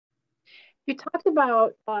You talked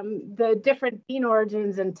about the different bean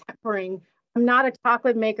origins and tempering. I'm not a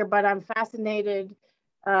chocolate maker, but I'm fascinated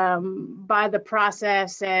by the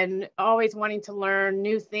process and always wanting to learn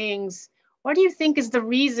new things. What do you think is the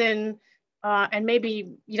reason? And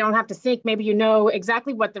maybe you don't have to think, maybe you know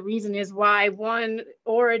exactly what the reason is why one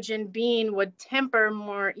origin bean would temper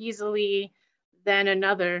more easily than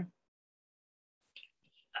another.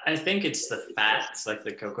 I think it's the fats, like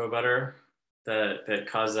the cocoa butter, that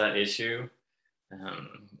cause that issue.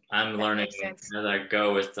 I'm That learning makes sense. as I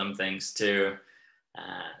go with some things too.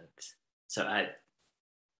 And so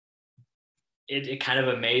it kind of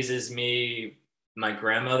amazes me. My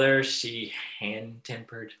grandmother, she hand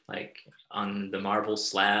tempered like on the marble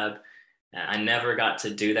slab. I never got to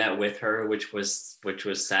do that with her, which was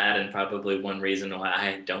sad, and probably one reason why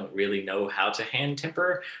I don't really know how to hand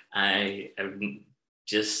temper. I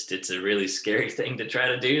just it's a really scary thing to try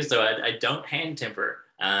to do, so I don't hand temper.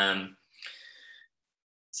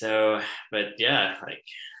 So, but yeah, like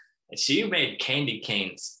she made candy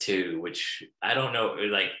canes too, which I don't know,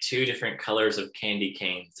 like two different colors of candy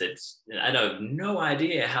canes. I have no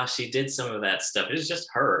idea how she did some of that stuff. It's just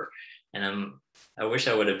her, and I wish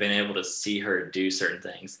I would have been able to see her do certain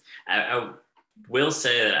things. I will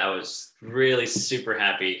say that I was really super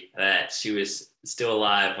happy that she was still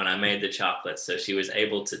alive when I made the chocolates, so she was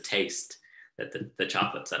able to taste the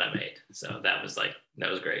chocolates that I made. So that was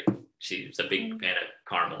great. She's a big fan of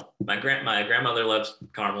caramel. My grandmother loves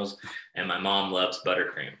caramels, and my mom loves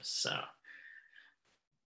buttercreams. So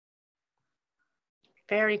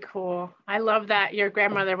Very cool. I love that your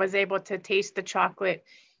grandmother was able to taste the chocolate.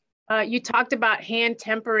 You talked about hand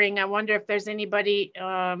tempering. I wonder if there's anybody,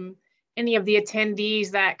 any of the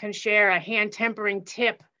attendees that can share a hand tempering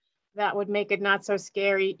tip that would make it not so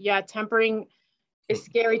scary. Yeah, tempering is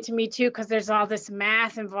scary to me too, because there's all this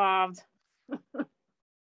math involved.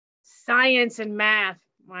 Science and math,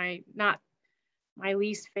 not my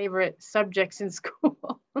least favorite subjects in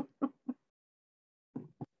school.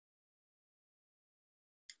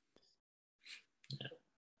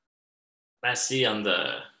 I see on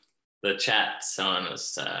the chat someone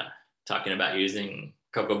was talking about using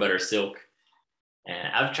cocoa butter silk,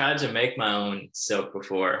 and I've tried to make my own silk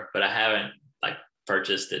before, but I haven't like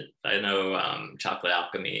purchased it. I know Chocolate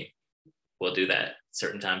Alchemy will do that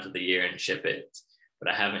certain times of the year and ship it, but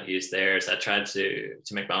I haven't used theirs. I tried to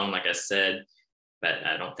make my own, like I said, but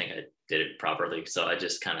I don't think I did it properly, so I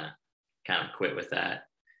just kind of quit with that.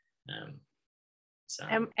 Um, so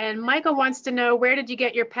And Michael wants to know, where did you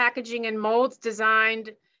get your packaging and molds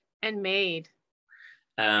designed and made?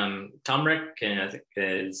 Tom Rick, and I think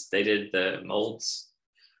they did the molds.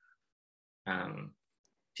 TOMRIC.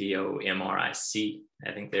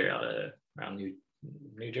 I think they're out of around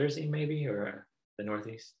New Jersey, maybe, or the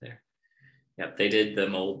Northeast there. Yep, they did the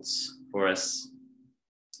molds for us.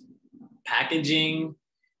 Packaging,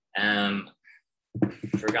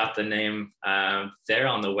 forgot the name. They're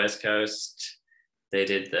on the West Coast. They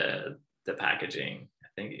did the packaging. I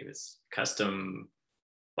think it was Custom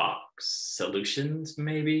Box Solutions,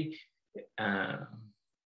 maybe.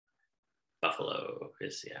 Buffalo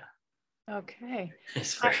is, yeah. Okay.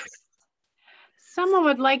 It's where Someone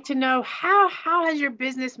would like to know, how has your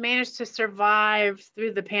business managed to survive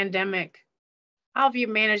through the pandemic? How have you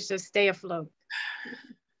managed to stay afloat?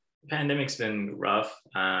 the pandemic's been rough.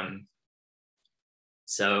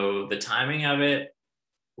 So the timing of it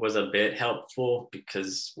was a bit helpful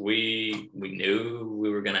because we knew we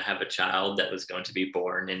were going to have a child that was going to be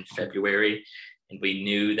born in February, and we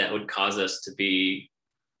knew that would cause us to be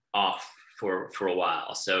off for a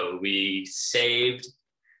while. So we saved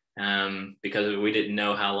because we didn't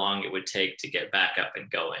know how long it would take to get back up and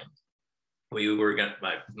going. We were going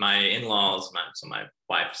my in-laws, my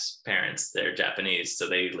wife's parents, they're Japanese, so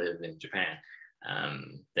they live in Japan.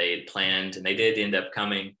 They had planned, and they did end up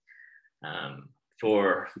coming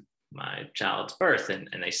for my child's birth, and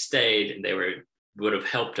they stayed, and they would have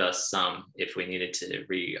helped us some if we needed to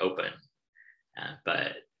reopen.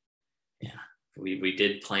 But yeah, we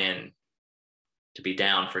did plan to be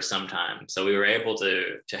down for some time, so we were able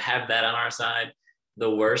to have that on our side.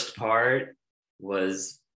 The worst part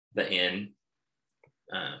was the inn.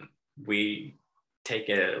 We take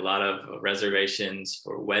a lot of reservations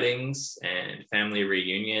for weddings and family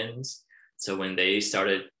reunions. So when they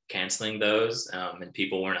started canceling those, and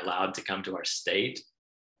people weren't allowed to come to our state,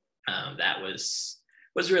 that was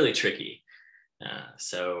really tricky.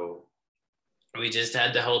 So we just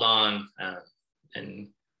had to hold on, and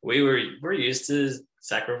we're used to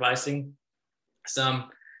sacrificing some.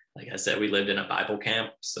 Like I said, we lived in a Bible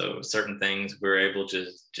camp, so certain things we were able to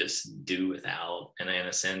just do without, and in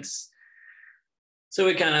a sense. So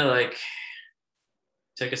we kind of like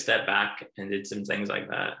took a step back and did some things like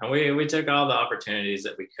that. And we took all the opportunities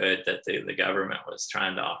that we could that the government was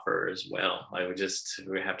trying to offer as well. Like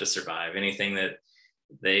we have to survive. Anything that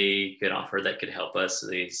they could offer that could help us,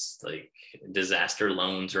 these like disaster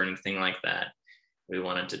loans or anything like that, we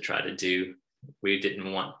wanted to try to do. We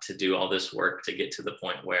didn't want to do all this work to get to the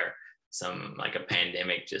point where some like a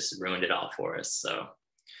pandemic just ruined it all for us.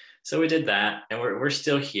 So we did that, and we're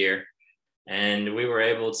still here. And we were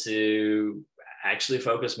able to actually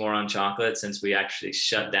focus more on chocolate since we actually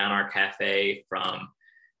shut down our cafe from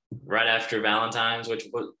right after Valentine's, which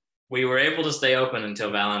was, we were able to stay open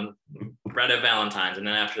until right at Valentine's. And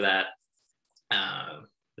then after that,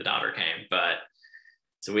 the daughter came. But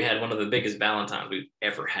so we had one of the biggest Valentines we've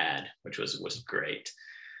ever had, which was great.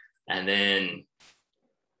 And then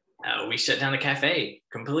we shut down the cafe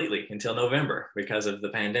completely until November because of the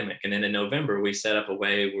pandemic. And then in November, we set up a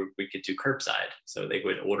way where we could do curbside. So they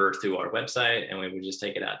would order through our website and we would just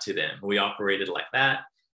take it out to them. We operated like that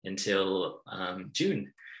until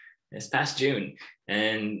June. This past June.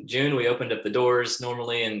 And June, we opened up the doors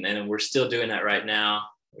normally, and we're still doing that right now.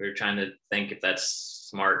 We're trying to think if that's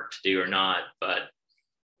smart to do or not, but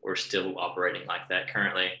we're still operating like that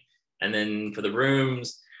currently. And then for the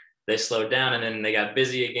rooms, they slowed down and then they got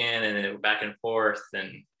busy again, and then back and forth.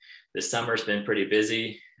 And this summer's been pretty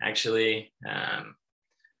busy, actually.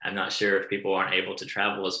 I'm not sure if people aren't able to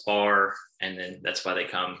travel as far, and then that's why they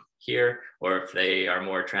come here, or if they are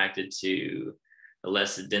more attracted to a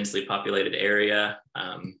less densely populated area.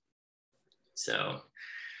 So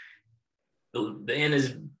the inn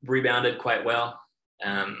has rebounded quite well.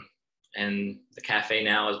 And the cafe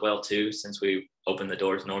now as well too, since we opened the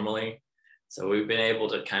doors normally. So we've been able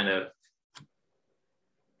to kind of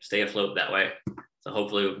stay afloat that way. So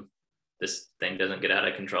hopefully this thing doesn't get out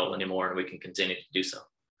of control anymore and we can continue to do so.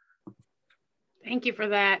 Thank you for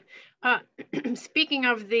that. Speaking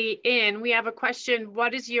of the inn, we have a question.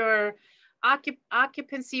 What is your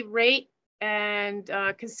occupancy rate? And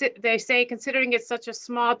they say, considering it's such a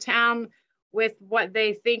small town with what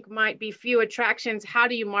they think might be few attractions, how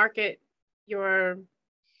do you market your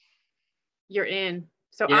inn?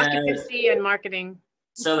 So yeah. Occupancy and marketing.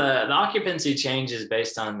 So the occupancy changes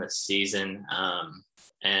based on the season,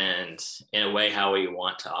 and in a way how we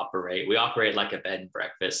want to operate. We operate like a bed and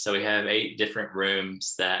breakfast. So we have 8 different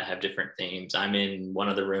rooms that have different themes. I'm in one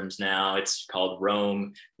of the rooms now. It's called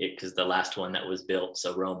Rome because the last one that was built.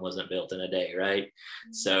 So Rome wasn't built in a day, right?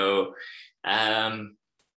 Mm-hmm. So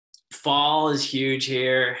fall is huge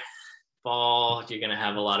here. Fall, you're going to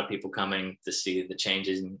have a lot of people coming to see the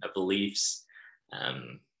changes of the leaves.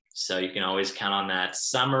 So you can always count on that.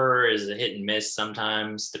 Summer is a hit and miss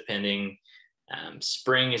sometimes, depending.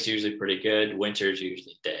 Spring is usually pretty good. Winter is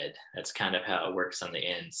usually dead. That's kind of how it works on the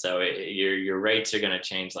end. So your rates are going to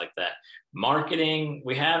change like that. Marketing,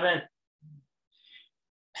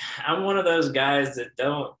 I'm one of those guys that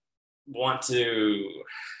don't want to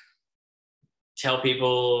tell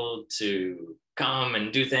people to come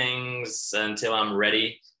and do things until I'm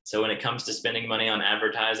ready. So when it comes to spending money on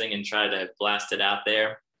advertising and try to blast it out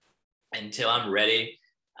there, until I'm ready,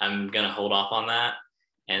 I'm going to hold off on that.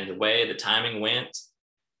 And the way the timing went,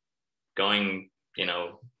 going,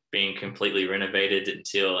 being completely renovated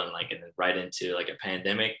right into like a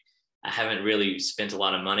pandemic, I haven't really spent a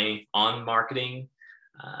lot of money on marketing.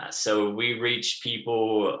 So we reach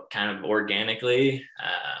people kind of organically.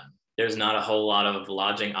 There's not a whole lot of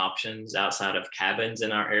lodging options outside of cabins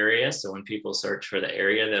in our area. So when people search for the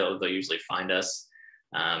area, they'll usually find us.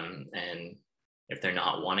 And if they're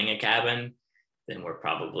not wanting a cabin, then we're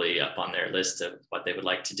probably up on their list of what they would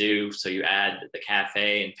like to do. So you add the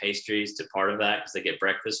cafe and pastries to part of that because they get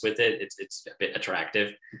breakfast with it. It's a bit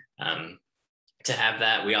attractive to have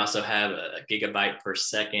that. We also have a gigabyte per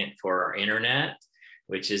second for our internet,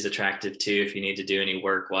 which is attractive too if you need to do any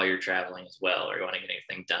work while you're traveling as well or you want to get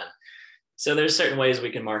anything done. So there's certain ways we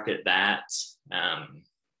can market that.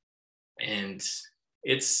 And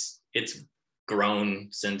it's grown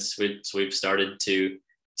since we've started to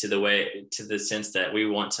the sense that we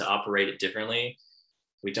want to operate it differently.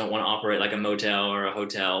 We don't want to operate like a motel or a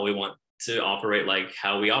hotel. We want to operate like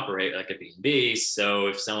how we operate, like a B&B. So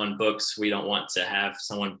if someone books, we don't want to have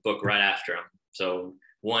someone book right after them. So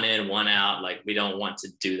one in, one out, like we don't want to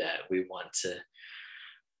do that. We want to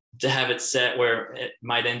have it set where it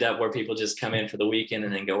might end up where people just come in for the weekend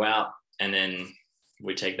and then go out. And then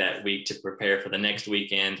we take that week to prepare for the next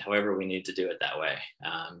weekend, however we need to do it that way.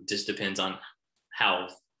 Just depends on how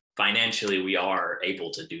financially we are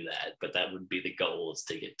able to do that, but that would be the goal, is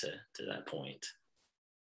to get to that point.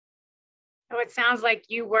 So it sounds like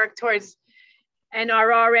you work towards and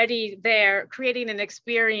are already there creating an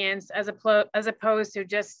experience as opposed to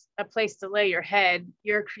just a place to lay your head.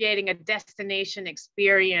 You're creating a destination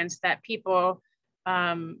experience that people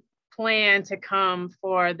plan to come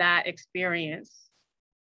for that experience.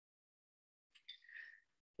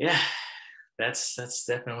 Yeah, that's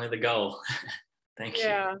definitely the goal. Thank you.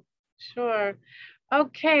 Yeah, sure.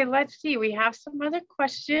 Okay, let's see. We have some other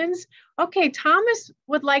questions. Okay, Thomas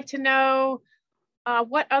would like to know,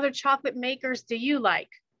 what other chocolate makers do you like?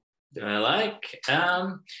 Do I like?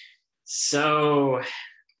 So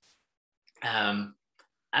I've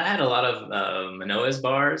had a lot of Manoa's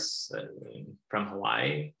bars from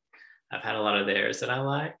Hawaii. I've had a lot of theirs that I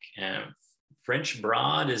like. French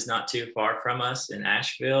Broad is not too far from us in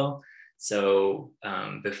Asheville. So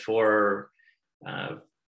before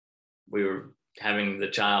we were having the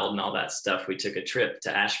child and all that stuff, we took a trip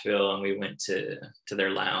to Asheville and we went to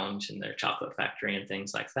their lounge and their chocolate factory and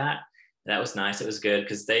things like that. That was nice. It was good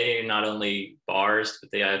because they not only bars, but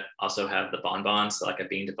they also have the bonbons, so like a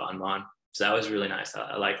bean to bonbon. So that was really nice.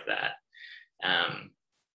 I liked that.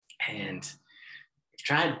 And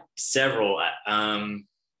tried several.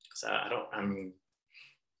 So I'm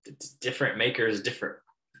different makers, different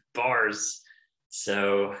bars.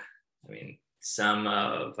 So, I mean, some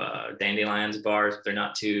of Dandelion's bars, they're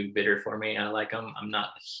not too bitter for me. I like them. I'm not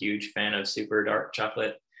a huge fan of super dark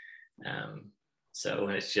chocolate. So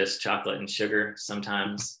when it's just chocolate and sugar,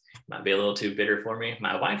 sometimes it might be a little too bitter for me.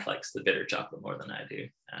 My wife likes the bitter chocolate more than I do.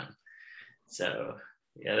 So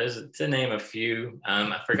yeah, to name a few.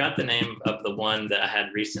 I forgot the name of the one that I had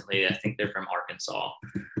recently. I think they're from Arkansas.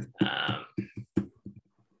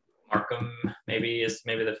 Markham maybe is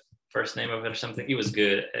the first name of it or something. It was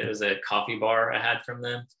good. It was a coffee bar I had from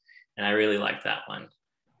them, and I really liked that one.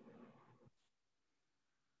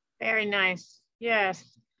 Very nice. Yes,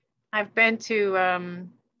 I've been to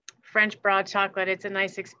French Broad Chocolate. It's a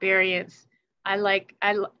nice experience. I like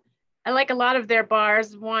a lot of their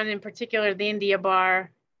bars. One in particular, the India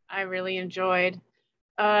bar, I really enjoyed.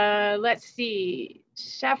 Let's see.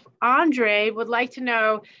 Chef Andre would like to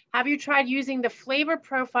know, have you tried using the flavor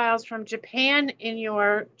profiles from Japan in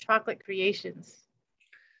your chocolate creations?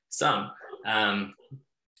 Some.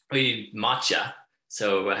 We matcha.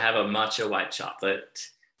 So I have a matcha white chocolate.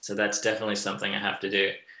 So that's definitely something I have to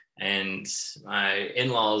do. And my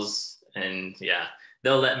in-laws, and yeah,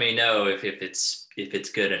 they'll let me know if it's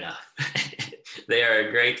good enough. They are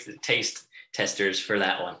great taste testers for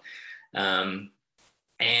that one.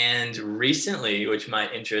 And recently, which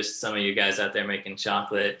might interest some of you guys out there making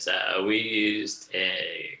chocolate, we used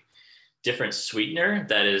a different sweetener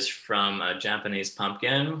that is from a Japanese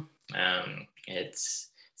pumpkin. It's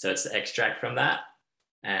the extract from that.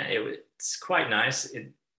 It's quite nice.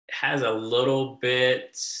 It has a little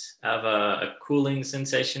bit of a cooling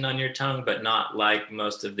sensation on your tongue, but not like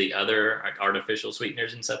most of the other artificial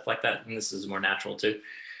sweeteners and stuff like that. And this is more natural too.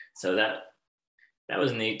 So that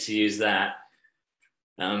was neat to use that.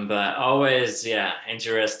 But always, yeah,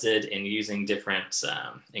 interested in using different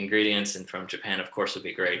ingredients, and from Japan, of course, would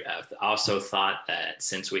be great. I've also thought that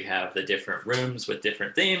since we have the different rooms with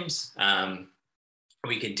different themes,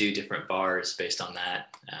 we could do different bars based on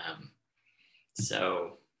that.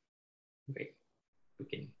 So we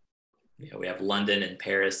can, we have London and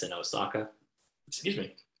Paris and Osaka, excuse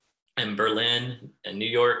me, and Berlin and New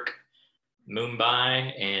York,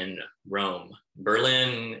 Mumbai and Rome.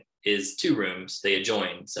 Berlin is 2 rooms, they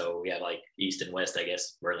adjoin, so we have like east and west, I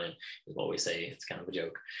guess. Berlin is what we say. It's kind of a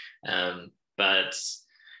joke. But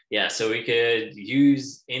yeah, so we could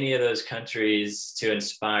use any of those countries to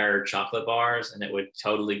inspire chocolate bars, and it would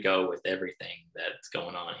totally go with everything that's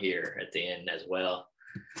going on here at the end as well.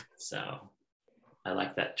 So I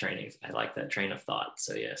like that train of thought.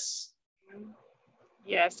 So yes.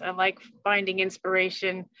 Yes, I like finding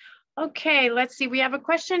inspiration. Okay, let's see. We have a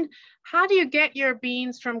question. How do you get your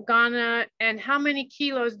beans from Ghana, and how many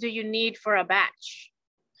kilos do you need for a batch?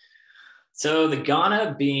 So the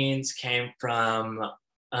Ghana beans came from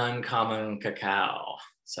Uncommon Cacao.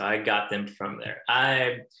 So I got them from there.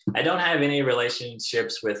 I don't have any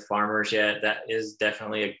relationships with farmers yet. That is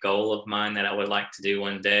definitely a goal of mine that I would like to do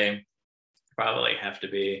one day. Probably have to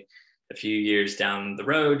be a few years down the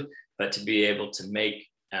road, but to be able to make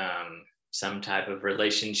some type of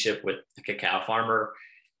relationship with the cacao farmer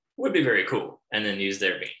would be very cool, and then use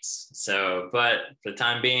their beans. So, but for the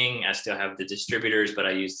time being, I still have the distributors, but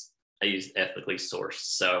I use ethically sourced.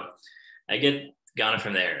 So I get Ghana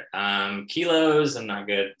from there. Kilos, I'm not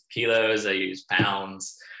good. Kilos, I use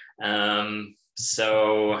pounds.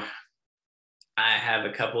 So I have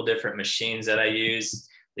a couple different machines that I use.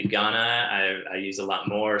 The Ghana, I use a lot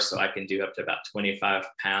more, so I can do up to about 25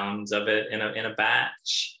 pounds of it in a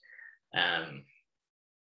batch.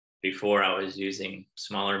 Before I was using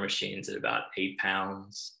smaller machines at about 8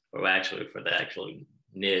 pounds, or actually for the actual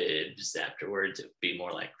nibs afterwards, it would be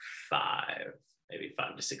more like 5, maybe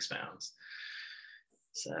 5 to 6 pounds.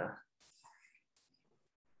 So.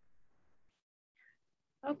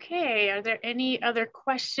 Okay, are there any other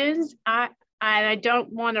questions? I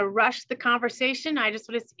don't want to rush the conversation. I just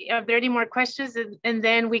want to see, are there any more questions? And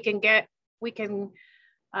then we can get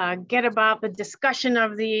about the discussion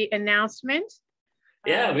of the announcement.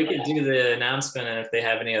 Yeah, we could do the announcement, and if they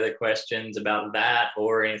have any other questions about that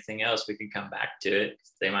or anything else, we can come back to it.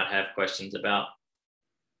 They might have questions about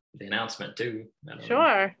the announcement too.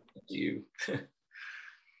 Sure. Do you?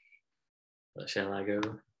 Shall I go?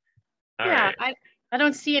 All right. I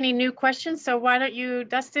don't see any new questions, so why don't you,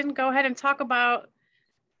 Dustin, go ahead and talk about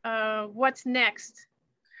what's next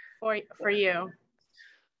for you.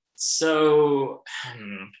 So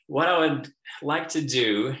what I would like to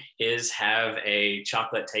do is have a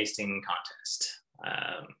chocolate tasting contest.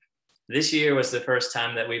 This year was the first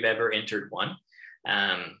time that we've ever entered one.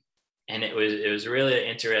 And it was really an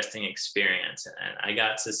interesting experience. And I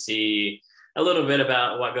got to see a little bit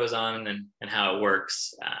about what goes on and how it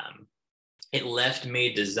works. It left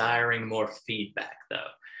me desiring more feedback,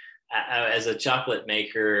 though. As a chocolate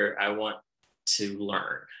maker, I want to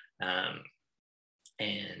learn.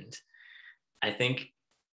 And I think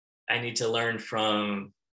I need to learn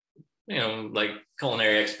from, like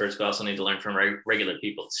culinary experts, but also need to learn from regular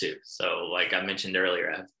people too. So like I mentioned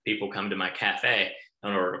earlier, I have people come to my cafe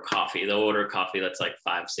and order coffee. They'll order coffee that's like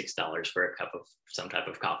 $5, $6 for a cup of some type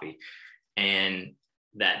of coffee. And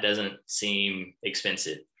that doesn't seem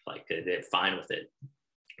expensive. Like they're fine with it.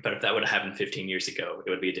 But if that would have happened 15 years ago, it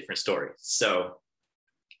would be a different story. So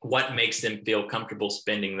what makes them feel comfortable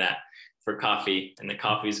spending that for coffee, and the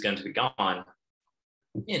coffee is going to be gone,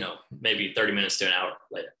 maybe 30 minutes to an hour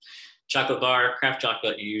later. Chocolate bar, craft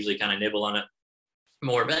chocolate, you usually kind of nibble on it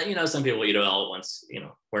more, but some people eat it all at once.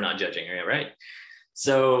 We're not judging, right?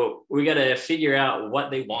 So we got to figure out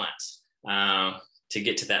what they want to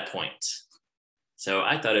get to that point. So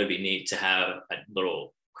I thought it would be neat to have a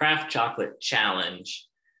little craft chocolate challenge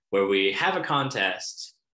where we have a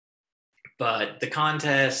contest, but the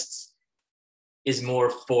contest is more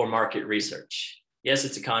for market research. Yes,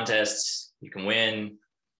 it's a contest. You can win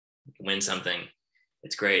something.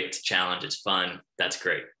 It's great. It's a challenge. It's fun. That's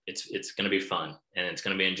great. It's going to be fun and it's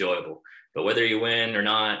going to be enjoyable. But whether you win or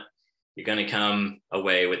not, you're going to come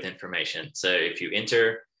away with information. So if you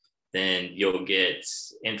enter, then you'll get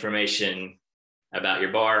information about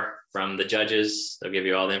your bar from the judges. They'll give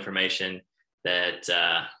you all the information that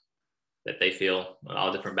they feel,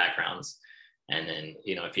 all different backgrounds. And then,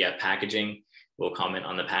 if you have packaging, we'll comment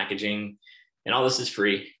on the packaging, and all this is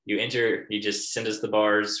free. You enter, you just send us the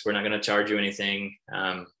bars. We're not going to charge you anything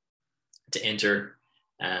to enter.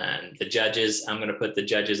 And the judges, I'm going to put the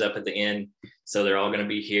judges up at the end. So they're all going to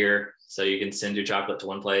be here. So you can send your chocolate to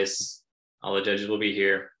one place. All the judges will be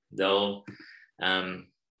here. They'll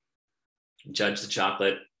judge the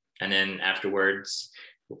chocolate. And then afterwards,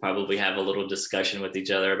 we'll probably have a little discussion with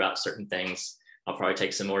each other about certain things. I'll probably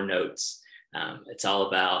take some more notes. It's all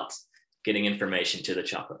about getting information to the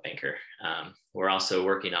chocolate maker. We're also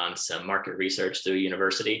working on some market research through a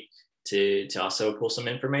university to also pull some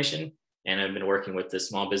information. And I've been working with the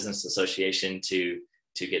Small Business Association to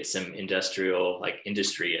get some industry,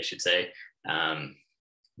 I should say,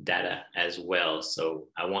 data as well. So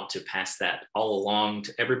I want to pass that all along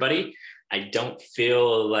to everybody. I don't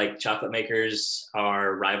feel like chocolate makers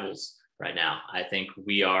are rivals right now. I think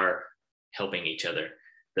we are helping each other.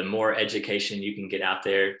 The more education you can get out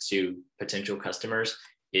there to potential customers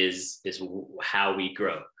is how we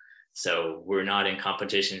grow. So we're not in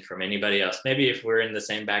competition from anybody else. Maybe if we're in the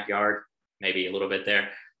same backyard, maybe a little bit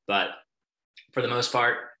there, but for the most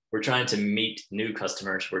part, we're trying to meet new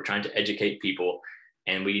customers. We're trying to educate people,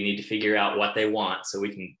 and we need to figure out what they want so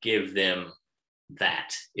we can give them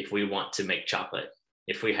that. If we want to make chocolate,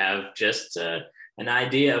 if we have just an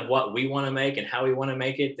idea of what we want to make and how we want to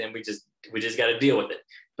make it, then we just got to deal with it.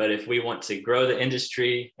 But if we want to grow the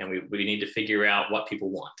industry, and we need to figure out what people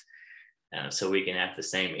want, so we can have the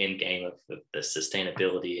same end game of the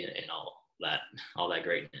sustainability and all that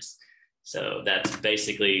greatness. So that's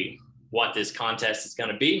basgoing what this contest is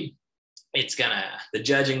going to be. The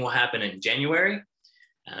judging will happen in January.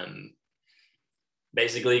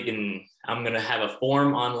 Basically, I'm going to have a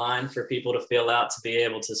form online for people to fill out to be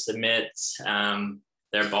able to submit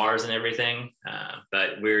their bars and everything.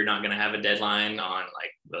 But we're not going to have a deadline on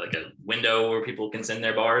like a window where people can send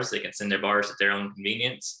their bars. They can send their bars at their own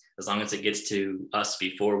convenience, as long as it gets to us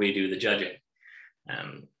before we do the judging.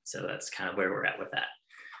 So that's kind of where we're at with that.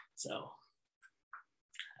 So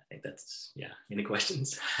I think that's, yeah. Any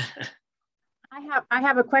questions? I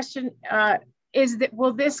have a question.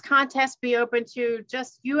 Will this contest be open to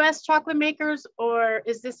just U.S. chocolate makers, or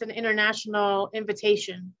is this an international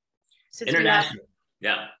invitation? International,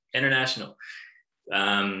 yeah, international.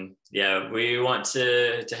 Yeah, we want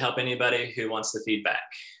to help anybody who wants the feedback.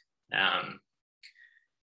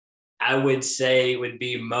 I would say it would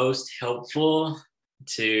be most helpful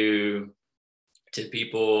to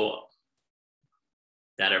people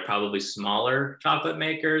that are probably smaller chocolate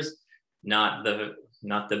makers, not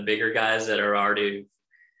the bigger guys that are already,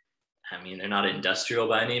 I mean, they're not industrial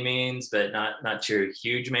by any means, but not your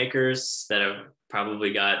huge makers that have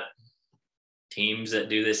probably got teams that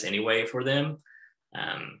do this anyway for them.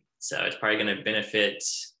 So it's probably going to benefit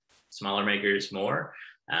smaller makers more.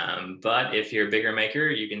 But if you're a bigger maker,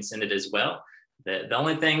 you can send it as well. The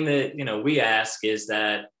only thing that, we ask is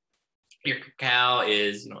that your cacao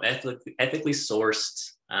is, ethically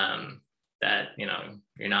sourced, that,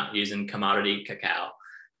 you're not using commodity cacao,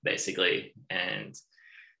 basically. And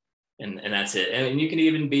that's it. And you can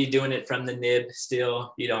even be doing it from the nib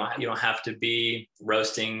still. You don't have to be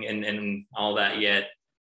roasting and all that yet,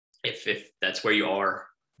 if that's where you are.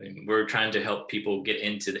 I mean, we're trying to help people get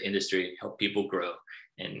into the industry, help people grow,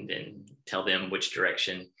 and tell them which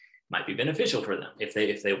direction might be beneficial for them if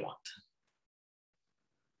they want.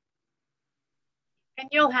 And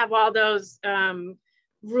you'll have all those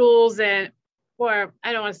rules or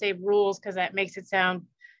I don't want to say rules because that makes it sound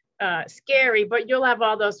scary, but you'll have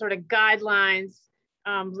all those sort of guidelines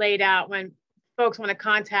laid out. When folks want to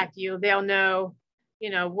contact you, they'll know,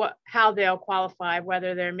 how they'll qualify,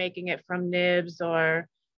 whether they're making it from nibs or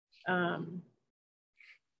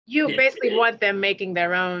you basically want them making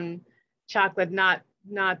their own chocolate, not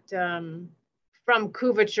from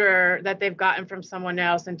couverture that they've gotten from someone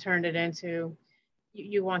else and turned it into.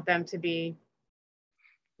 You want them to be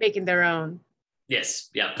making their own. Yes,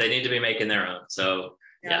 yeah, they need to be making their own. So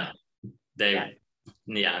not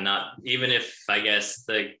even if, I guess,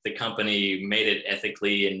 the company made it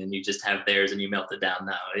ethically and then you just have theirs and you melt it down.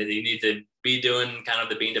 No, you need to be doing kind of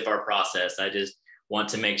the bean to bar process. I just want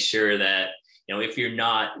to make sure that, if you're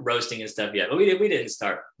not roasting and stuff yet, but we didn't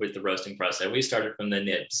start with the roasting process. We started from the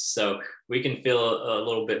nibs. So we can feel a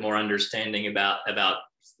little bit more understanding about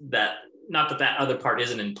that. Not that other part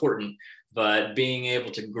isn't important, but being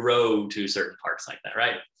able to grow to certain parts like that,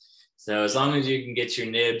 right? So as long as you can get your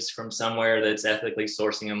nibs from somewhere that's ethically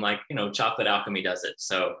sourcing them, like, Chocolate Alchemy does it.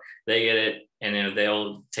 So they get it and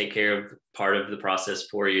they'll take care of part of the process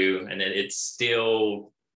for you. And it's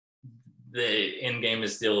still, the end game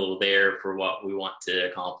is still there for what we want to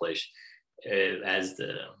accomplish as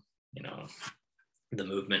the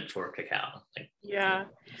movement for cacao.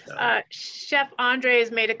 Chef Andre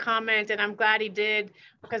has made a comment, and I'm glad he did,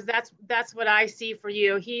 because that's what I see for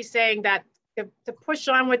you. He's saying that to push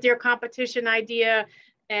on with your competition idea,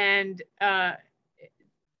 and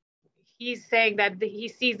he's saying that he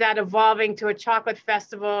sees that evolving to a chocolate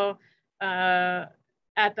festival at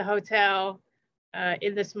the hotel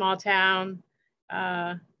in the small town.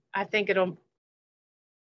 I think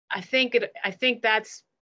that's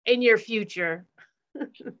in your future.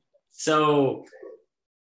 So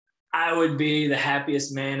I would be the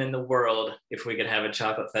happiest man in the world if we could have a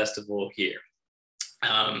chocolate festival here.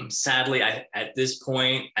 Sadly, at this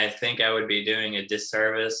point, I think I would be doing a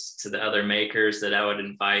disservice to the other makers that I would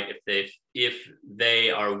invite if they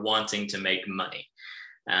are wanting to make money.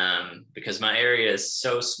 Because my area is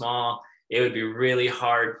so small, it would be really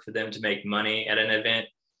hard for them to make money at an event,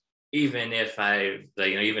 even if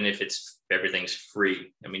everything's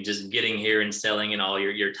free. I mean, just getting here and selling and all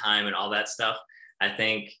your time and all that stuff, I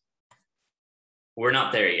think we're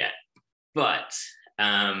not there yet. But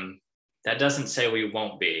that doesn't say we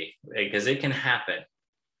won't be, because it can happen.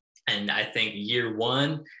 And I think year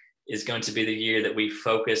one is going to be the year that we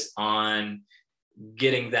focus on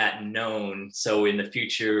getting that known. So in the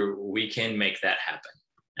future, we can make that happen.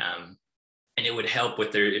 And it would help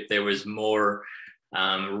if there was more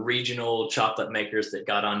regional chocolate makers that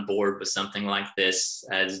got on board with something like this.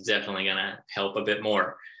 Is definitely going to help a bit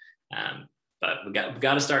more. But we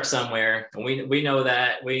got to start somewhere. And we know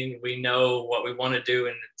that. We know what we want to do,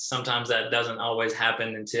 and sometimes that doesn't always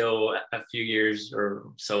happen until a few years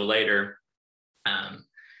or so later.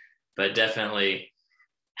 But definitely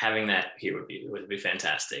having that here would be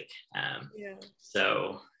fantastic.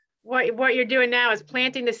 So what you're doing now is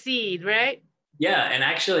planting the seed, right? Yeah, and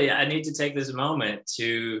actually, I need to take this moment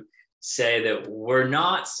to say that we're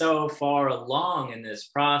not so far along in this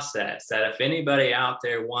process that if anybody out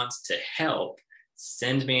there wants to help,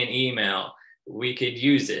 send me an email. We could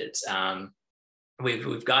use it.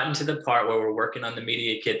 We've gotten to the part where we're working on the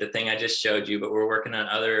media kit, the thing I just showed you, but we're working on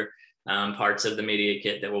other parts of the media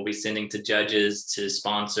kit that we'll be sending to judges, to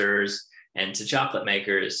sponsors, and to chocolate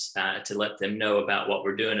makers to let them know about what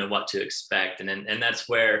we're doing and what to expect. And that's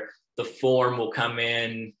where the form will come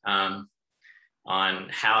in on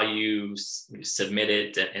how you submit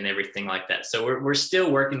it and everything like that. So we're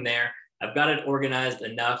still working there. I've got it organized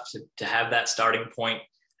enough to have that starting point.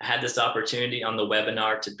 I had this opportunity on the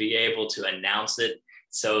webinar to be able to announce it.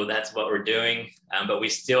 So that's what we're doing. But we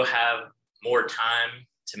still have more time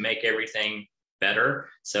to make everything better.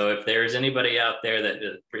 So if there's anybody out there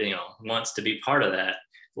that wants to be part of that,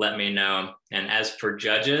 let me know. And as for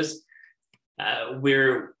judges,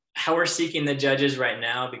 how we're seeking the judges right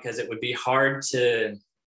now, because it would be hard to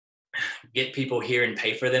get people here and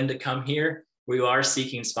pay for them to come here. We are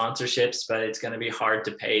seeking sponsorships, but it's going to be hard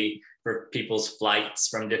to pay for people's flights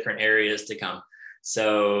from different areas to come.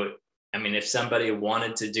 So, I mean, if somebody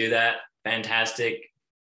wanted to do that, fantastic.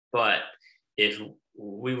 But if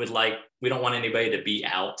we don't want anybody to be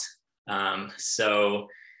out. So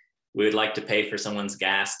we would like to pay for someone's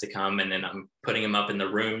gas to come, and then I'm putting them up in the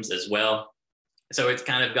rooms as well. So it's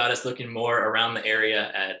kind of got us looking more around the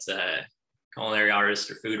area at culinary artists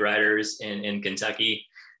or food writers in Kentucky,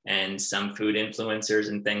 and some food influencers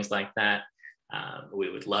and things like that. We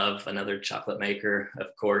would love another chocolate maker, of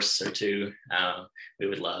course, or two. We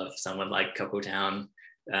would love someone like Chocolat.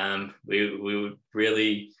 We would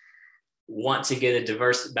really want to get a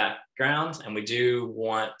diverse background, and we do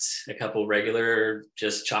want a couple regular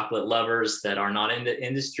just chocolate lovers that are not in the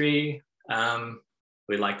industry.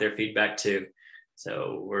 We'd like their feedback too.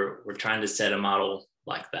 So we're trying to set a model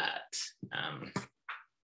like that.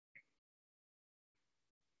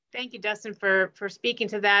 Thank you, Dustin, for speaking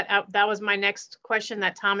to that. That was my next question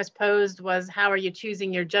that Thomas posed, was how are you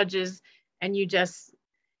choosing your judges? And you just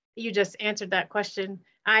answered that question.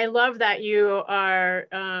 I love that you are,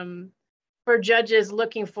 for judges,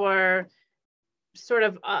 looking for sort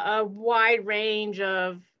of a wide range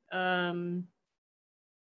of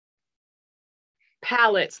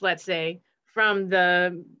palettes, let's say, from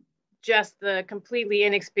just the completely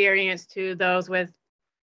inexperienced to those with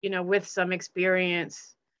some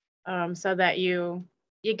experience, so that you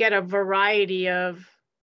get a variety of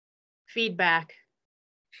feedback.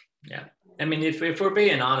 Yeah, I mean, if we're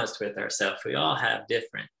being honest with ourselves, we all have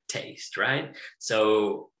different taste, right?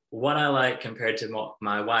 So what I like compared to what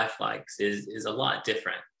my wife likes is a lot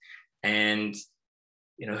different. And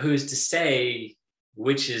who's to say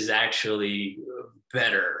which is actually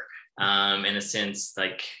better, in a sense,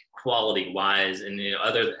 like quality wise, and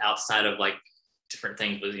other outside of like different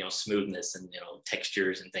things with smoothness and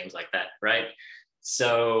textures and things like that, right?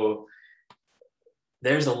 So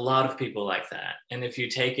there's a lot of people like that. And if you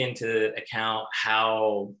take into account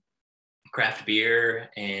how craft beer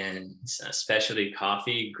and specialty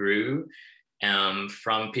coffee grew,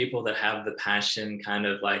 from people that have the passion kind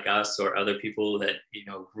of like us, or other people that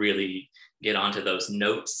really get onto those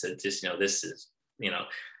notes that just this is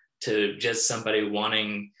to just somebody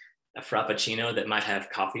wanting a frappuccino that might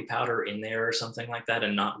have coffee powder in there or something like that,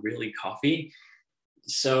 and not really coffee.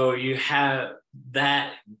 So you have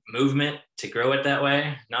that movement to grow it that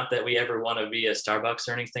way. Not that we ever want to be a Starbucks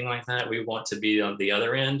or anything like that. We want to be on the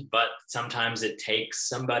other end, but sometimes it takes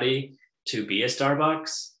somebody to be a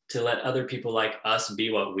Starbucks to let other people like us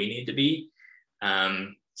be what we need to be.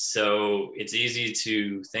 So it's easy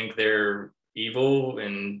to think they're evil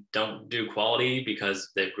and don't do quality because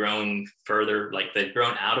they've grown further, like they've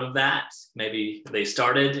grown out of that. Maybe they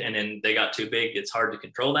started and then they got too big. It's hard to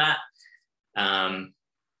control that.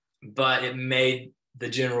 But it made the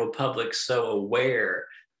general public so aware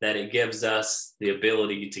that it gives us the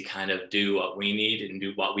ability to kind of do what we need and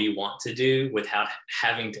do what we want to do without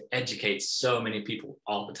having to educate so many people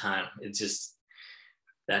all the time. It's just,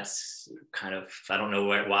 that's kind of, I don't know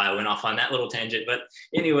why I went off on that little tangent, but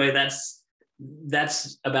anyway, that's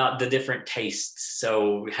about the different tastes.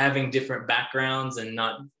 So having different backgrounds and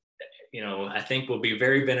not, I think will be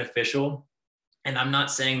very beneficial. And I'm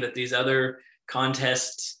not saying that these other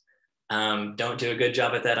contests don't do a good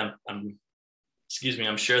job at that. I'm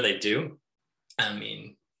sure they do. I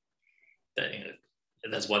mean,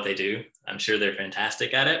 that's what they do. I'm sure they're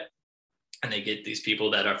fantastic at it, and they get these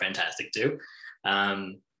people that are fantastic too.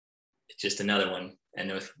 It's just another one,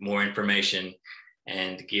 and with more information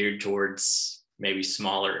and geared towards maybe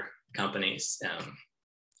smaller companies,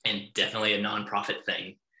 and definitely a nonprofit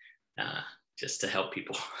thing, just to help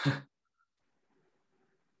people.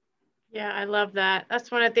 Yeah, I love that.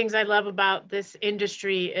 That's one of the things I love about this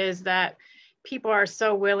industry is that people are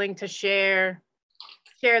so willing to share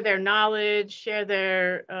their knowledge, share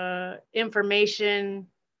their information.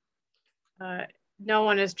 Uh, no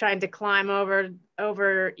one is trying to climb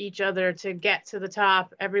over each other to get to the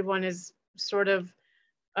top. Everyone is sort of,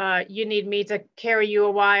 you need me to carry you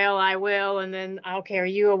a while, I will, and then I'll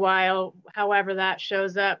carry you a while, however that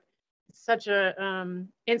shows up. It's such a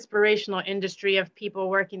inspirational industry of people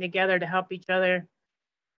working together to help each other.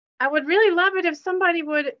 I would really love it if somebody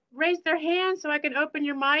would raise their hand so I can open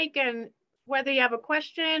your mic, and whether you have a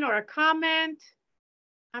question or a comment.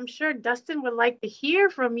 I'm sure Dustin would like to hear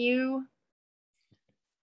from you.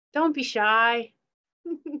 Don't be shy.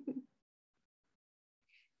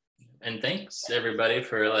 And thanks everybody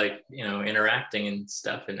for interacting and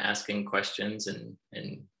stuff and asking questions and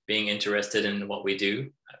being interested in what we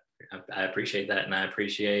do. I appreciate that, and I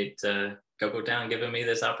appreciate Chocolat giving me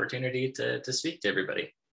this opportunity to speak to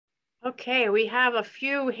everybody. Okay, we have a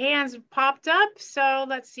few hands popped up. So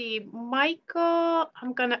let's see, Michael,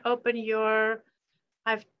 I'm gonna open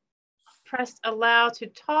I've pressed allow to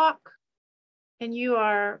talk, and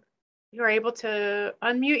you're able to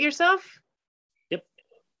unmute yourself. Yep.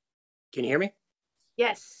 Can you hear me?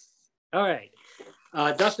 Yes. All right.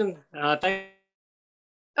 Dustin, thank.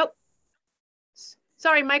 Oh,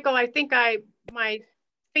 sorry, Michael. I think my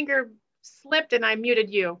finger slipped and I muted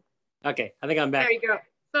you. Okay, I think I'm back. There you go.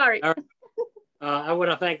 Sorry. Right. I want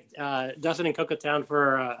to thank Dustin and Chocolat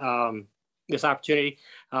for this opportunity.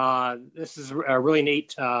 This is a really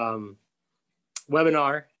neat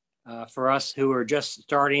webinar for us who are just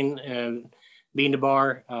starting and bean to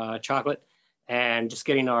bar chocolate and just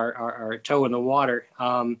getting our toe in the water.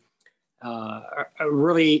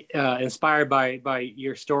 Really inspired by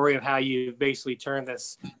your story of how you basically turned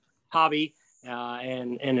this hobby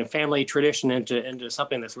and a family tradition into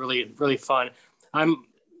something that's really, really fun. I'm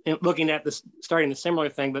looking at this, starting a similar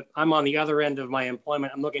thing, but I'm on the other end of my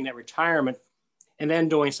employment. I'm looking at retirement and then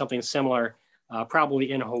doing something similar,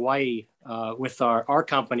 probably in Hawaii with our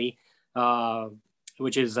company,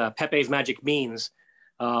 which is Pepe's Magic Beans.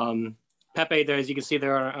 Pepe, there, as you can see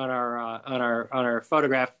there on our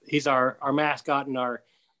photograph, he's our mascot and our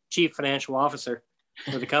chief financial officer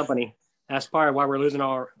for the company. That's part of why we're losing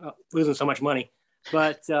so much money.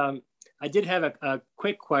 But I did have a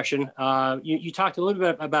quick question. You talked a little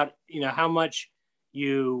bit about how much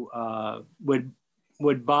you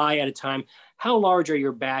would buy at a time. How large are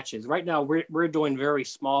your batches? Right now, we're doing very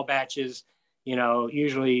small batches.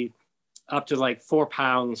 Usually up to like 4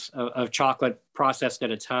 pounds of chocolate processed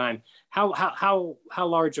at a time. How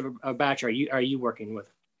large of a batch are you working with?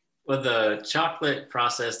 Well, the chocolate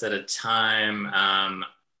processed at a time,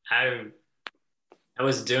 I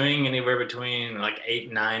was doing anywhere between like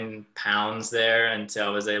 8-9 pounds there until I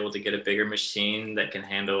was able to get a bigger machine that can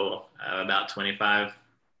handle about 25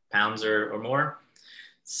 pounds or more.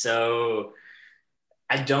 So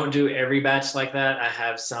I don't do every batch like that. I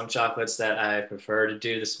have some chocolates that I prefer to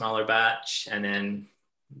do the smaller batch. And then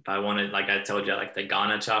if I wanted, like I told you, like the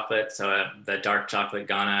Ghana chocolate. So the dark chocolate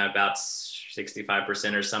Ghana, about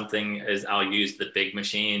 65% or something, is I'll use the big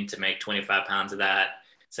machine to make 25 pounds of that.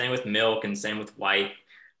 Same with milk and same with white.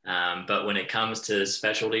 But when it comes to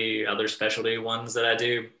other specialty ones that I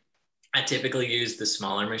do, I typically use the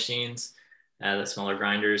smaller machines, the smaller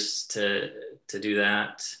grinders to do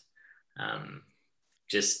that.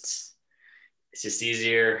 It's just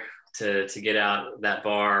easier to get out that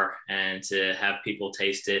bar and to have people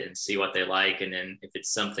taste it and see what they like. And then if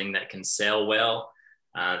it's something that can sell well,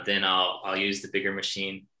 then I'll use the bigger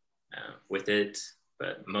machine with it.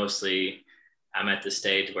 But mostly I'm at the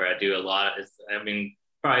stage where I do a lot of,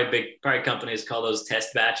 probably companies call those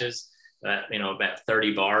test batches, about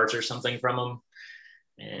 30 bars or something from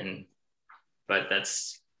them. But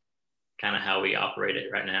that's kind of how we operate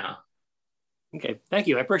it right now. Okay, thank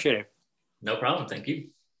you. I appreciate it. No problem. Thank you.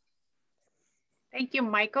 Thank you,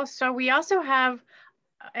 Michael. So we also have,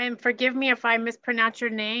 and forgive me if I mispronounce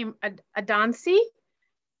your name, Adansi.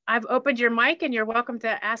 I've opened your mic and you're welcome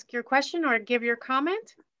to ask your question or give your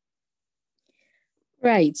comment.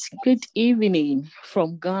 Right. Good evening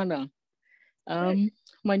from Ghana.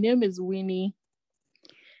 My name is Winnie.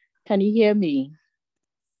 Can you hear me?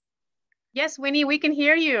 Yes, Winnie, we can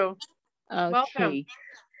hear you. Okay. Welcome.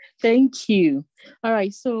 Thank you. All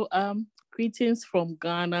right. So greetings from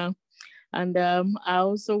Ghana. And I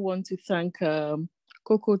also want to thank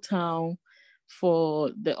Chocolat for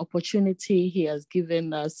the opportunity he has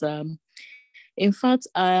given us. In fact,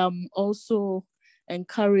 I am also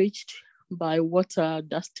encouraged by what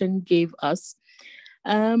Dustin gave us.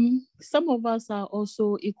 Some of us are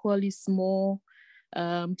also equally small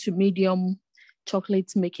to medium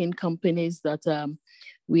chocolate making companies that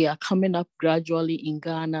we are coming up gradually in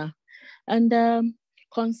Ghana. And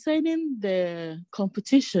concerning the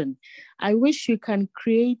competition, I wish you can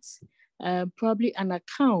create probably an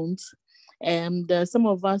account, and some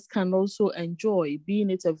of us can also enjoy, being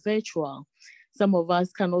it a virtual, some of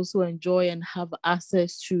us can also enjoy and have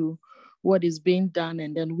access to what is being done,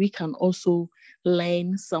 and then we can also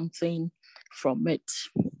learn something from it.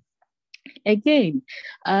 Again,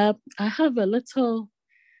 I have a little,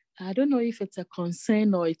 I don't know if it's a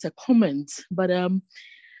concern or it's a comment, but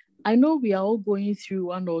I know we are all going through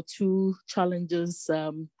one or two challenges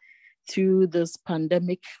through this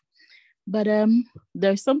pandemic, but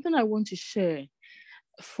there's something I want to share.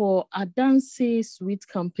 For Adanse Sweet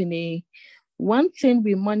Company, one thing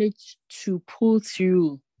we managed to pull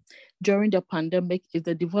through during the pandemic is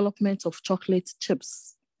the development of chocolate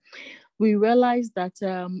chips. We realized that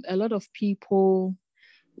a lot of people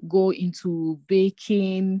go into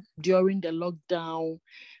baking during the lockdown,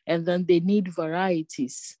 and then they need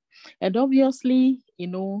varieties. And obviously, you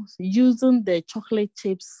know, using the chocolate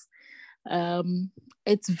chips,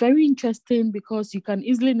 it's very interesting because you can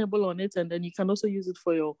easily nibble on it, and then you can also use it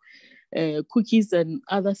for your cookies and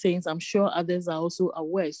other things. I'm sure others are also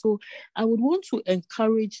aware. So I would want to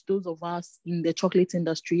encourage those of us in the chocolate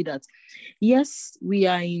industry that, yes, we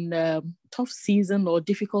are in tough season or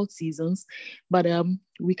difficult seasons, but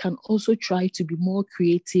we can also try to be more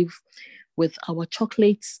creative with our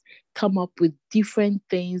chocolates, come up with different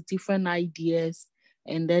things, different ideas,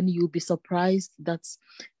 and then you'll be surprised that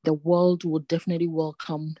the world will definitely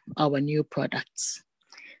welcome our new products.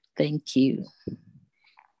 Thank you.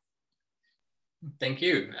 Thank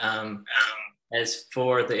you. As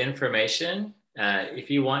for the information, if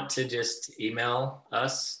you want to just email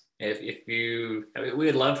us, if you, I mean, we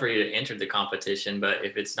would love for you to enter the competition, but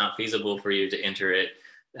if it's not feasible for you to enter it,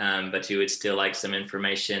 but you would still like some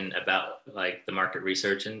information about like the market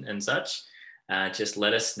research and such, just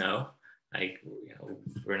let us know. Like, you know,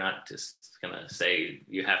 we're not just gonna say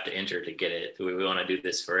you have to enter to get it. We want to do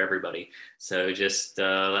this for everybody. So just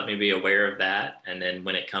let me be aware of that. And then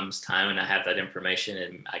when it comes time and I have that information,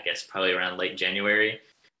 and I guess probably around late January,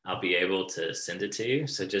 I'll be able to send it to you.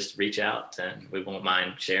 So just reach out and we won't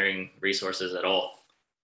mind sharing resources at all.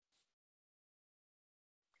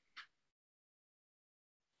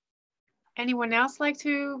 Anyone else like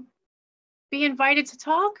to be invited to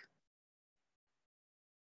talk?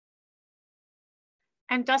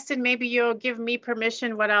 And Dustin, maybe you'll give me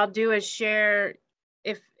permission. What I'll do is share,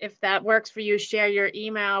 if that works for you, share your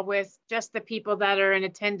email with just the people that are in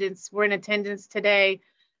attendance. We're in attendance today,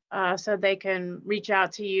 so they can reach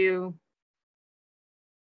out to you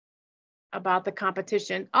about the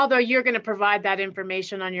competition. Although you're going to provide that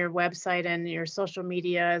information on your website and your social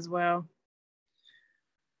media as well.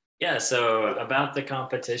 Yeah, so about the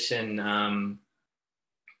competition,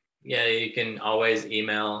 yeah, you can always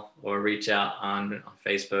email or reach out on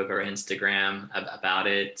Facebook or Instagram about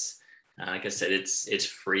it. Like I said, it's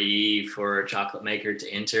free for a chocolate maker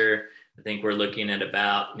to enter. I think we're looking at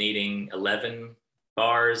about needing 11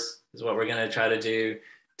 bars is what we're going to try to do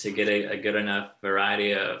to get a good enough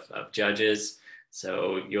variety of judges.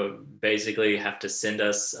 So you'll basically have to send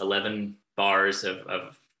us 11 bars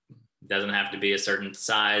of doesn't have to be a certain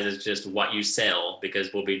size. It's just what you sell,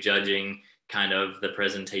 because we'll be judging kind of the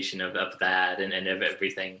presentation of that and of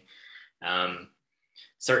everything.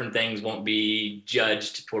 Certain things won't be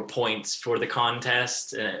judged for points for the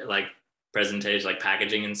contest, like presentation, like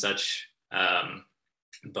packaging and such,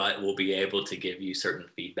 but we'll be able to give you certain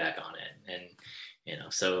feedback on it. And, you know,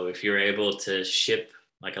 so if you're able to ship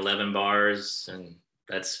like 11 bars, and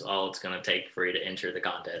that's all it's going to take for you to enter the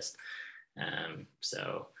contest.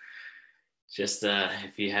 So just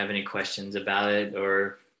if you have any questions about it,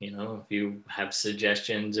 or you know, if you have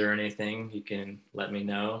suggestions or anything, you can let me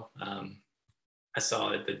know. I saw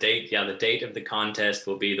that the date of the contest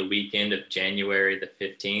will be the weekend of January the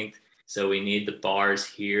 15th. So we need the bars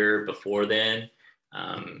here before then.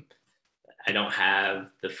 I don't have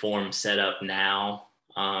the form set up now,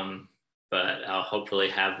 but I'll hopefully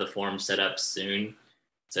have the form set up soon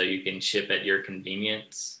so you can ship at your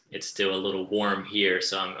convenience. It's still a little warm here,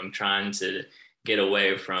 so I'm trying to get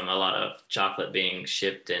away from a lot of chocolate being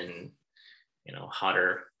shipped in, you know,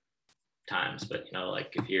 hotter times. But, you know,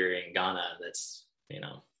 like if you're in Ghana, that's, you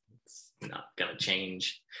know, it's not going to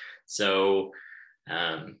change. So,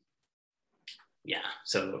 yeah,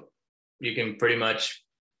 so you can pretty much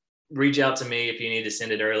reach out to me if you need to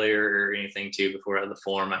send it earlier or anything too before I have the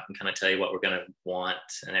form. I can kind of tell you what we're going to want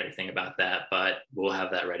and everything about that, but we'll have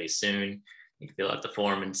that ready soon. You can fill out the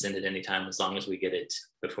form and send it anytime as long as we get it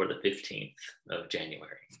before the 15th of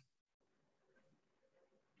January.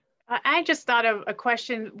 I just thought of a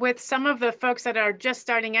question with some of the folks that are just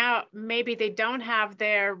starting out. Maybe they don't have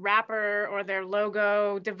their wrapper or their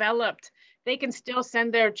logo developed. They can still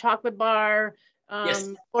send their chocolate bar Yes.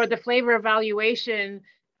 or the flavor evaluation.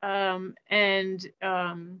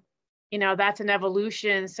 You know, that's an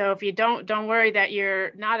evolution. So if you don't worry that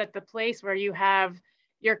you're not at the place where you have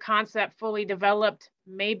your concept fully developed,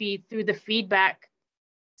 maybe through the feedback,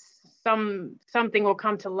 something will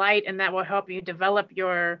come to light, and that will help you develop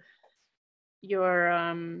your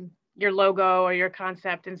logo or your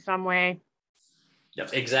concept in some way.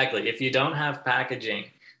 Yep, exactly. If you don't have packaging,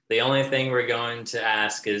 the only thing we're going to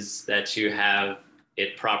ask is that you have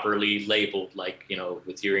it properly labeled, like, you know,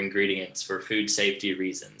 with your ingredients for food safety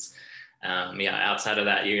reasons. Outside of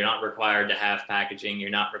that, you're not required to have packaging.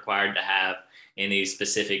 You're not required to have any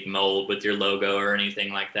specific mold with your logo or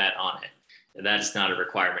anything like that on it. That's not a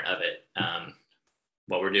requirement of it.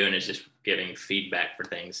 What we're doing is just giving feedback for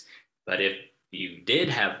things. But if you did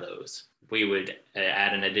have those, we would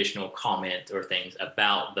add an additional comment or things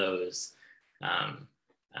about those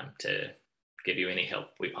to give you any help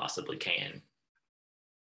we possibly can.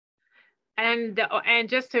 And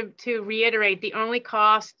just to reiterate, the only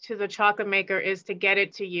cost to the chocolate maker is to get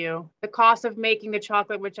it to you. The cost of making the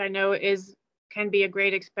chocolate, which I know can be a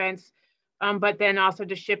great expense, but then also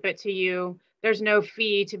to ship it to you. There's no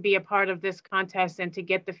fee to be a part of this contest and to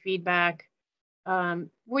get the feedback.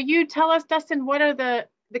 Will you tell us, Dustin, what are the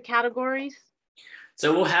categories?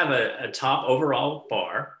 So we'll have a top overall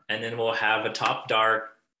bar, and then we'll have a top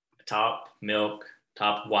dark, top milk,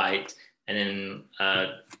 top white, and then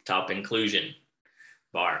top inclusion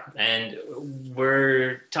bar. And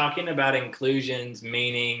we're talking about inclusions,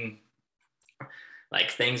 meaning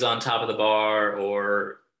like things on top of the bar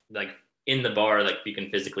or like in the bar, like you can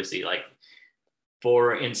physically see. Like,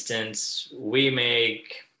 for instance, we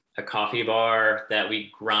make a coffee bar that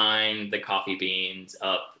we grind the coffee beans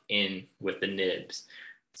up in with the nibs.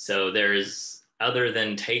 So there's, other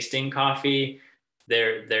than tasting coffee,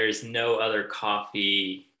 there's no other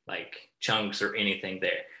coffee like chunks or anything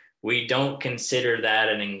there. We don't consider that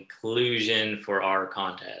an inclusion for our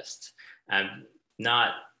contest.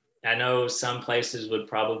 I know some places would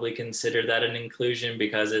probably consider that an inclusion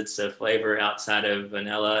because it's a flavor outside of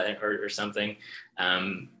vanilla or something.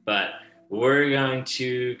 But we're going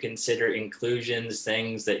to consider inclusions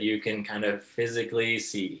things that you can kind of physically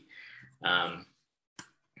see.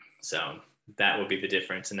 So that will be the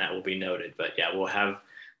difference, and that will be noted. But yeah, we'll have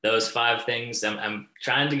those 5 things. I'm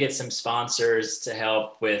trying to get some sponsors to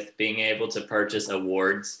help with being able to purchase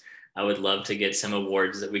awards. I would love to get some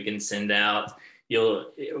awards that we can send out.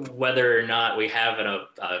 Whether or not we have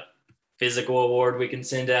a physical award we can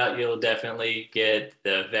send out, you'll definitely get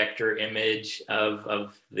the vector image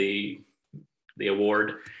of the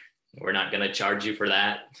award. We're not going to charge you for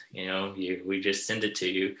that. You know, we just send it to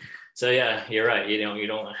you. So yeah, you're right. You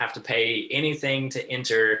don't have to pay anything to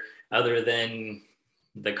enter other than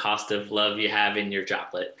the cost of love you have in your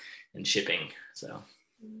chocolate and shipping. So.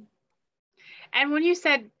 And when you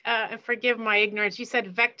said, forgive my ignorance, you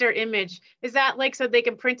said vector image. Is that like so they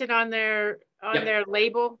can print it on their their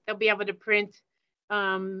label? They'll be able to print.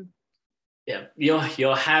 Yeah,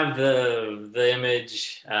 you'll have the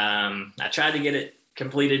image. I tried to get it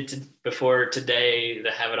completed before today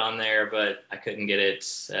to have it on there, but I couldn't get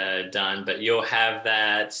it done. But you'll have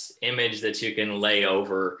that image that you can lay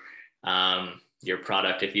over your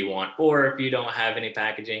product if you want, or if you don't have any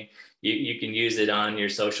packaging, you can use it on your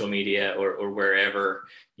social media or wherever.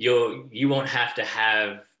 You won't have to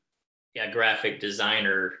have a graphic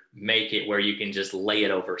designer make it where you can just lay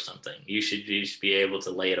it over something. You should just be able to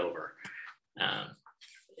lay it over,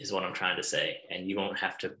 is what I'm trying to say. And you won't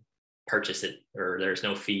have to purchase it, or there's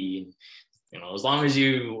no fee. You know, as long as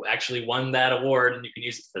you actually won that award, and you can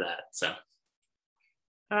use it for that. So.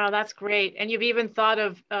 Oh, that's great. And you've even thought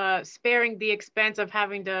of sparing the expense of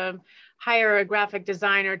having to hire a graphic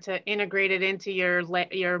designer to integrate it into your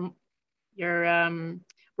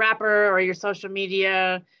wrapper or your social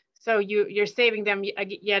media. So you're saving them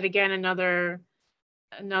yet again another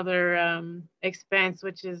expense,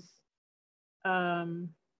 which is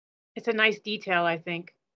it's a nice detail, I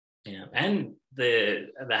think. Yeah, and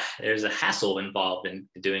there's a hassle involved in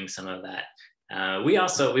doing some of that. We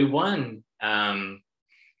won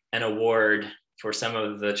an award for some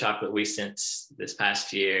of the chocolate we sent this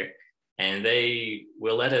past year, and they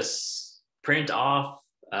will let us print off.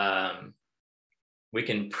 We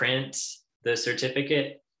can print the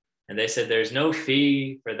certificate, and they said there's no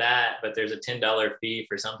fee for that, but there's a $10 fee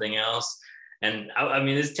for something else. And I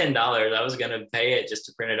mean, it's $10. I was going to pay it just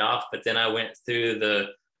to print it off, but then I went through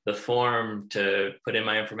the form to put in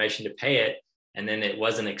my information to pay it, and then it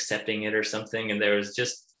wasn't accepting it or something. And there was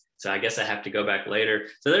just, so I guess I have to go back later.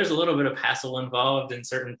 So there's a little bit of hassle involved in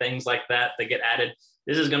certain things like that that get added.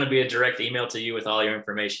 This is going to be a direct email to you with all your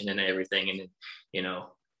information and everything. And, you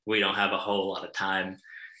know, we don't have a whole lot of time.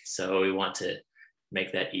 So we want to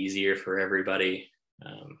make that easier for everybody.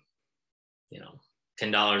 You know,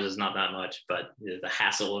 $10 is not that much, but the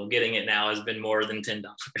hassle of getting it now has been more than $10.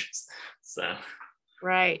 So.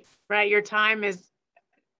 Right. Your time is,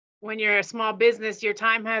 when you're a small business, your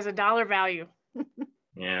time has a dollar value.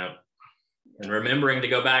 Yeah. And remembering to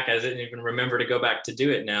go back, I didn't even remember to go back to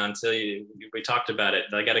do it now until we talked about it.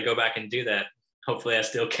 I got to go back and do that. Hopefully I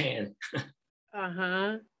still can.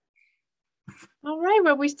 Uh-huh. All right,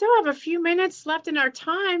 well, we still have a few minutes left in our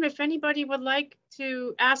time. If anybody would like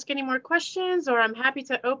to ask any more questions, or I'm happy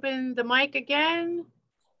to open the mic again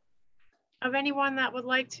of anyone that would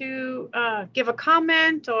like to give a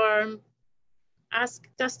comment or ask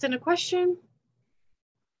Dustin a question.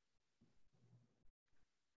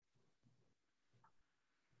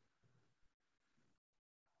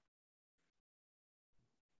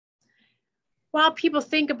 While people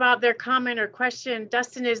think about their comment or question,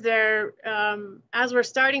 Dustin, is there, as we're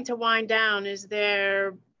starting to wind down, is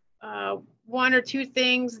there one or two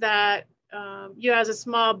things that you as a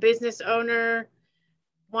small business owner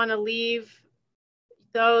want to leave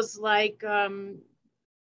those like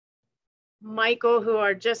Michael who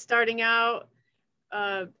are just starting out?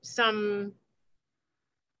 I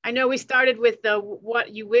know we started with the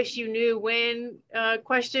what you wish you knew when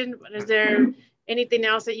question, but is there anything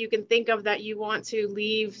else that you can think of that you want to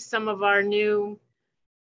leave some of our new,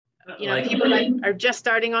 you know, like, people that are just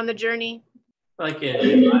starting on the journey? Like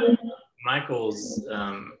in Michael's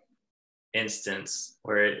instance,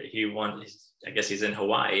 where I guess he's in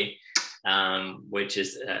Hawaii, which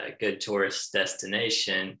is a good tourist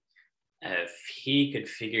destination. If he could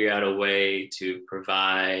figure out a way to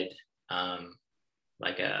provide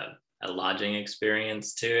like a lodging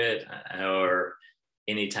experience to it, or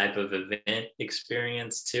any type of event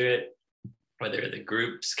experience to it, whether the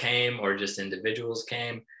groups came or just individuals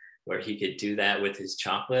came, where he could do that with his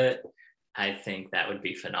chocolate, I think that would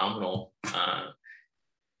be phenomenal.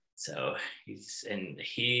 So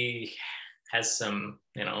he has some,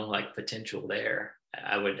 you know, like potential there.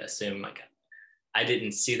 I would assume, like, I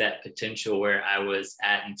didn't see that potential where I was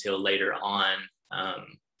at until later on.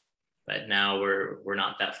 But now we're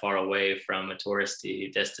not that far away from a tourist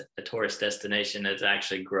destination that's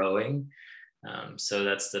actually growing. So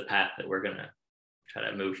that's the path that we're gonna try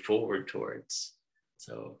to move forward towards.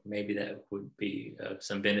 So maybe that would be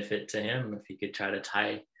some benefit to him if he could try to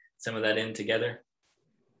tie some of that in together.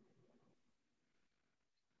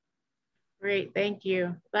 Great, thank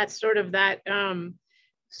you. That's sort of that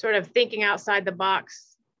sort of thinking outside the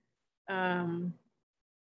box.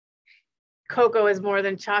 Cocoa is more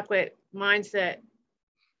than chocolate mindset.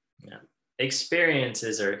 Yeah,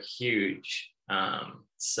 experiences are huge.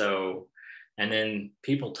 So, and then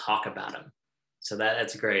people talk about them. So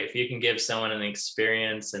that's great. If you can give someone an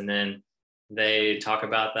experience and then they talk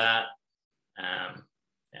about that,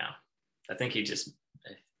 yeah, I think he just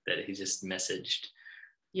messaged.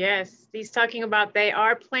 Yes, he's talking about they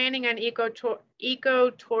are planning an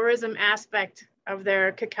eco-tourism aspect of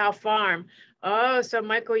their cacao farm. Oh, so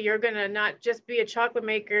Michael, you're gonna not just be a chocolate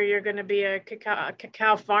maker, you're gonna be a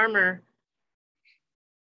cacao farmer.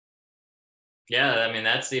 Yeah, I mean,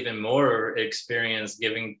 that's even more experience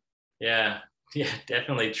giving. Yeah,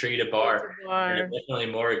 definitely treat a bar. Yeah, definitely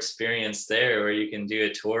more experience there, where you can do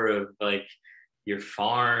a tour of like your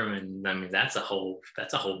farm, and I mean that's a whole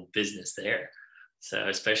business there. So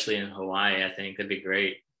especially in Hawaii, I think that'd be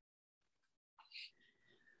great.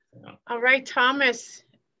 So. All right, Thomas.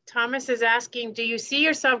 Thomas is asking, do you see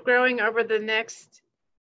yourself growing over the next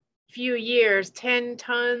few years, 10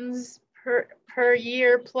 tons per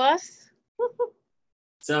year plus?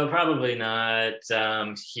 So probably not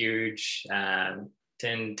huge,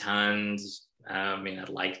 10 tons. I mean, I'd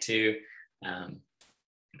like to,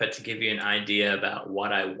 but to give you an idea about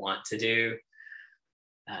what I want to do,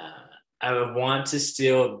 I would want to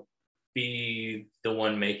still be the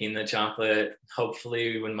one making the chocolate.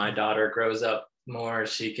 Hopefully when my daughter grows up more,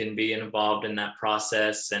 she can be involved in that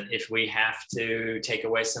process. And if we have to take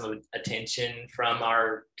away some attention from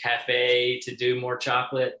our cafe to do more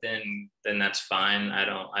chocolate, then that's fine. I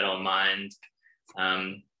don't mind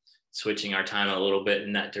switching our time a little bit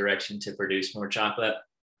in that direction to produce more chocolate.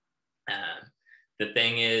 The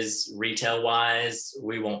thing is, retail wise,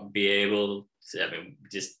 we won't be able to, I mean,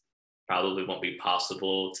 just probably won't be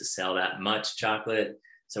possible to sell that much chocolate.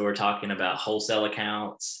 So we're talking about wholesale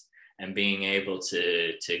accounts and being able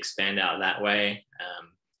to expand out that way.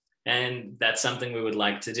 And that's something we would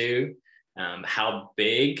like to do. How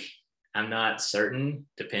big, I'm not certain.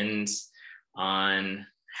 Depends on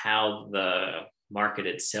how the market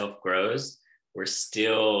itself grows. We're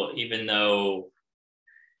still, even though,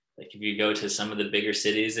 like if you go to some of the bigger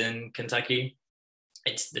cities in Kentucky,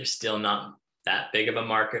 there's still not that big of a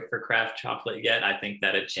market for craft chocolate yet. I think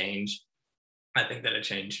that'd change. I think that'd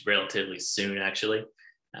change relatively soon, actually.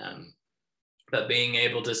 But being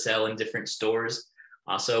able to sell in different stores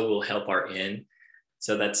also will help our inn.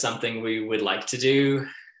 So that's something we would like to do.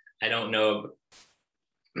 I don't know,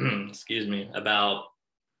 excuse me, about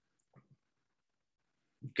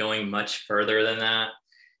going much further than that.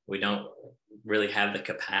 We don't really have the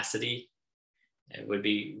capacity. It would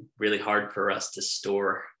be really hard for us to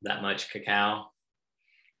store that much cacao.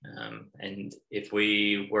 And if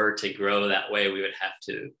we were to grow that way, we would have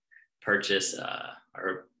to purchase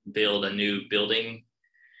or build a new building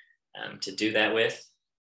to do that with.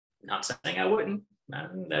 Not saying I wouldn't,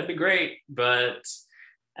 that'd be great, but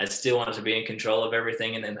I still want to be in control of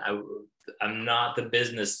everything. And then I'm not the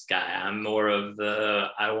business guy. I'm more of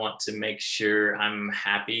I want to make sure I'm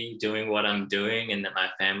happy doing what I'm doing and that my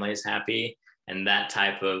family is happy, and that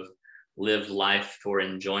type of live life for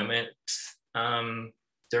enjoyment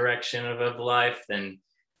direction of life than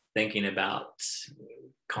thinking about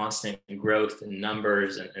constant growth and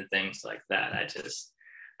numbers and things like that.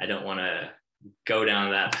 I don't want to go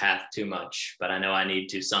down that path too much, but I know I need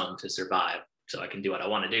to some to survive so I can do what I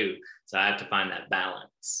want to do. So I have to find that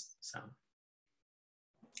balance. So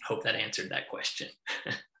hope that answered that question.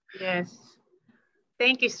 Yes.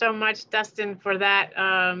 Thank you so much, Dustin, for that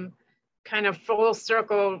kind of full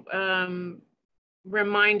circle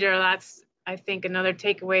reminder. That's, I think, another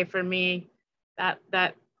takeaway for me,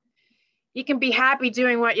 that you can be happy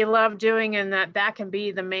doing what you love doing, and that can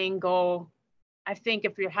be the main goal. I think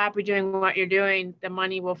if you're happy doing what you're doing, the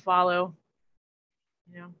money will follow.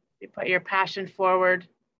 You know, you put your passion forward.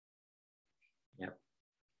 Yep.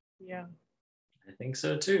 Yeah. I think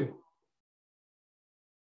so too.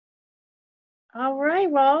 All right.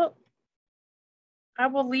 Well, I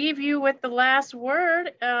will leave you with the last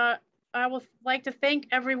word. I would like to thank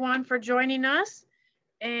everyone for joining us,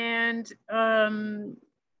 and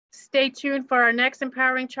stay tuned for our next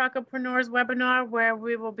Empowering Chocolatepreneurs webinar, where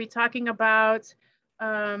we will be talking about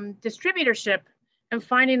distributorship and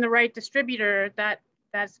finding the right distributor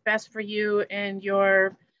that's best for you and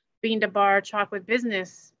your bean to bar chocolate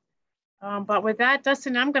business. But with that,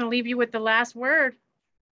 Dustin, I'm going to leave you with the last word.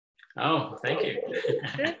 Oh, thank you.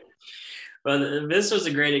 Sure. Well, this was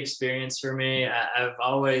a great experience for me. I've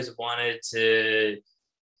always wanted to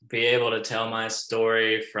be able to tell my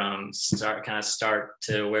story from start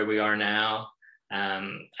to where we are now.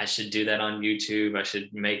 I should do that on YouTube. I should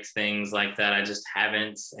make things like that. I just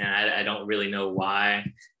haven't, and I don't really know why.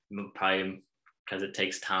 Probably because it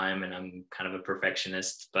takes time and I'm kind of a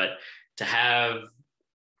perfectionist, but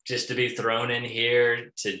just to be thrown in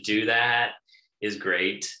here to do that is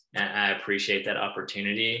great. And I appreciate that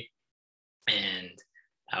opportunity. And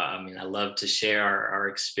I mean, I love to share our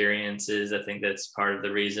experiences. I think that's part of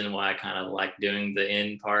the reason why I kind of like doing the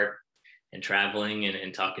in part and traveling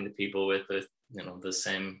and talking to people with the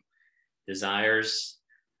same desires.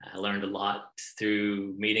 I learned a lot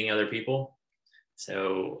through meeting other people.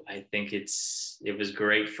 So I think it was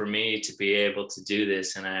great for me to be able to do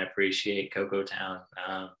this, and I appreciate Cocoa Town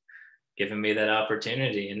giving me that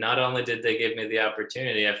opportunity. And not only did they give me the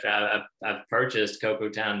opportunity, after I've purchased Cocoa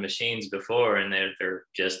Town machines before, and they're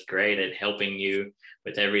just great at helping you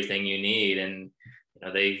with everything you need. And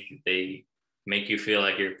they make you feel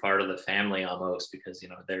like you're part of the family almost, because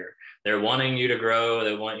they're wanting you to grow,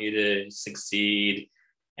 they want you to succeed,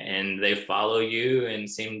 and they follow you and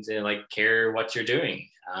seem to like care what you're doing.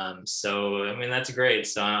 So, I mean, that's great.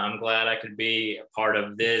 So I'm glad I could be a part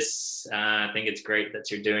of this. I think it's great that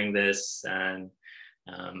you're doing this. And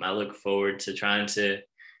I look forward to trying to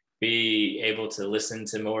be able to listen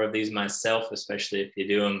to more of these myself, especially if you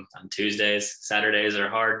do them on Tuesdays. Saturdays are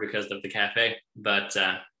hard because of the cafe, but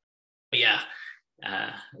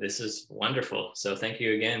this is wonderful. So thank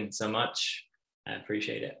you again so much. I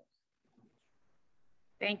appreciate it.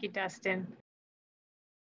 Thank you, Dustin.